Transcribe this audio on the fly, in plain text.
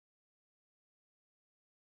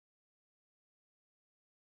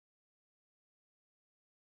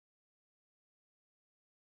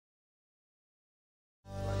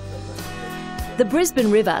The Brisbane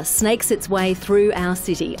River snakes its way through our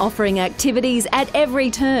city, offering activities at every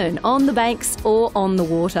turn, on the banks or on the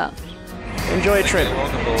water. Enjoy your trip.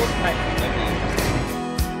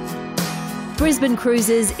 Brisbane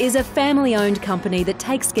Cruises is a family-owned company that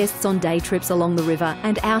takes guests on day trips along the river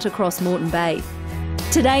and out across Moreton Bay.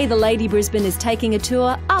 Today, the Lady Brisbane is taking a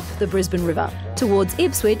tour up the Brisbane River towards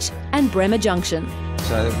Ipswich and Bremer Junction.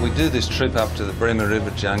 So we do this trip up to the Bremer River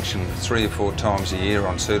junction 3 or 4 times a year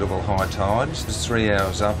on suitable high tides. It's 3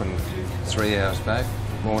 hours up and 3 hours back.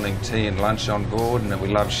 Morning tea and lunch on board, and we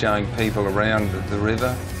love showing people around the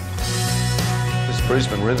river. This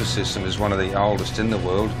Brisbane River system is one of the oldest in the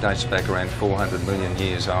world. It dates back around 400 million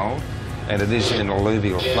years old, and it is in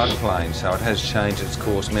alluvial floodplain, so it has changed its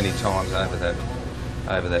course many times over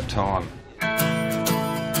that time.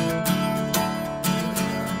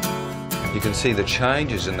 You can see the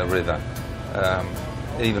changes in the river,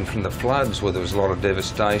 even from the floods where there was a lot of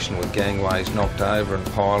devastation with gangways knocked over and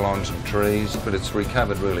pylons and trees, but it's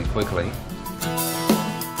recovered really quickly.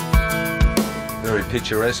 Very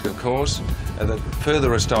picturesque, of course. The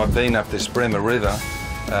furthest I've been up this Bremer River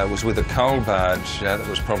was with a coal barge that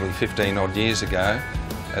was probably 15 odd years ago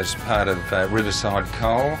as part of Riverside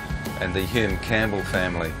Coal and the Hume Campbell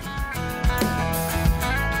family.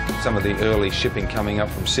 Some of the early shipping coming up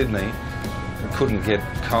from Sydney couldn't get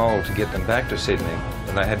coal to get them back to Sydney,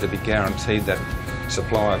 and they had to be guaranteed that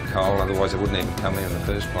supply of coal, otherwise it wouldn't even come in the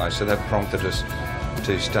first place. So that prompted us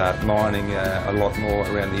to start mining a lot more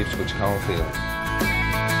around the Ipswich coalfield.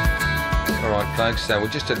 All right, folks, so we're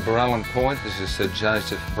just at Barallan Point. This is Sir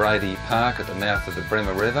Joseph Brady Park at the mouth of the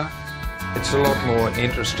Bremer River. It's a lot more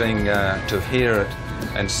interesting to hear it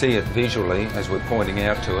and see it visually as we're pointing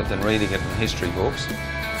out to it than reading it in history books.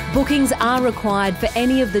 Bookings are required for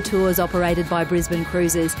any of the tours operated by Brisbane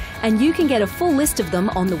Cruises, and you can get a full list of them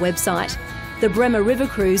on the website. The Bremer River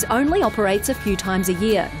cruise only operates a few times a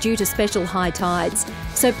year due to special high tides,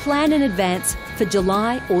 so plan in advance for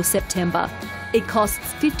July or September. It costs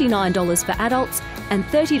 $59 for adults and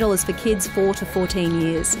 $30 for kids 4 to 14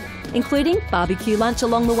 years, including barbecue lunch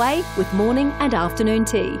along the way with morning and afternoon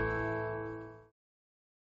tea.